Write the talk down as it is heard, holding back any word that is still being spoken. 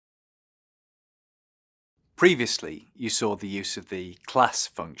Previously, you saw the use of the class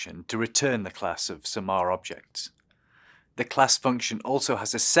function to return the class of some R objects. The class function also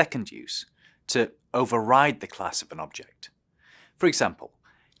has a second use, to override the class of an object. For example,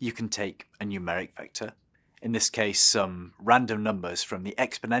 you can take a numeric vector, in this case some random numbers from the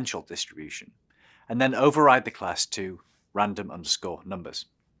exponential distribution, and then override the class to random_numbers.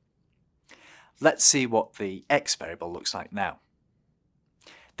 Let's see what the x variable looks like now.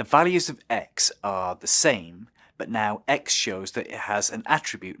 The values of x are the same, but now x shows that it has an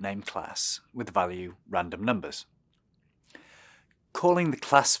attribute named class with the value random numbers. Calling the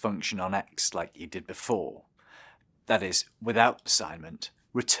class function on x like you did before, that is, without assignment,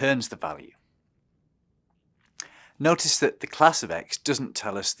 returns the value. Notice that the class of x doesn't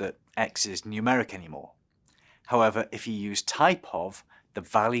tell us that x is numeric anymore. However, if you use typeof, the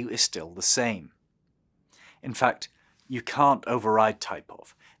value is still the same. In fact, you can't override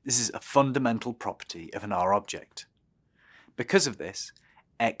typeof. This is a fundamental property of an R object. Because of this,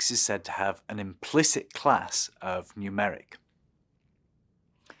 x is said to have an implicit class of numeric.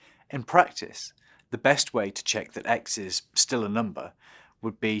 In practice, the best way to check that x is still a number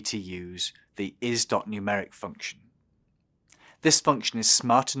would be to use the is.numeric function. This function is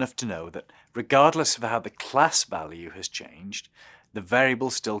smart enough to know that regardless of how the class value has changed, the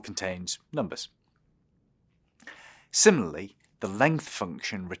variable still contains numbers. Similarly, the length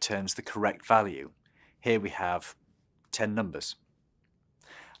function returns the correct value. Here we have 10 numbers.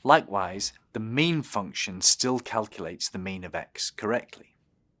 Likewise, the mean function still calculates the mean of x correctly.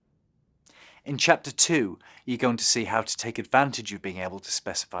 In Chapter 2, you're going to see how to take advantage of being able to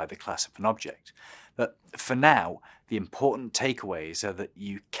specify the class of an object. But for now, the important takeaways are that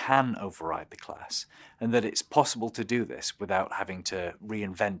you can override the class, and that it's possible to do this without having to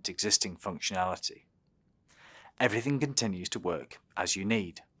reinvent existing functionality. Everything continues to work as you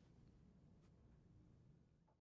need.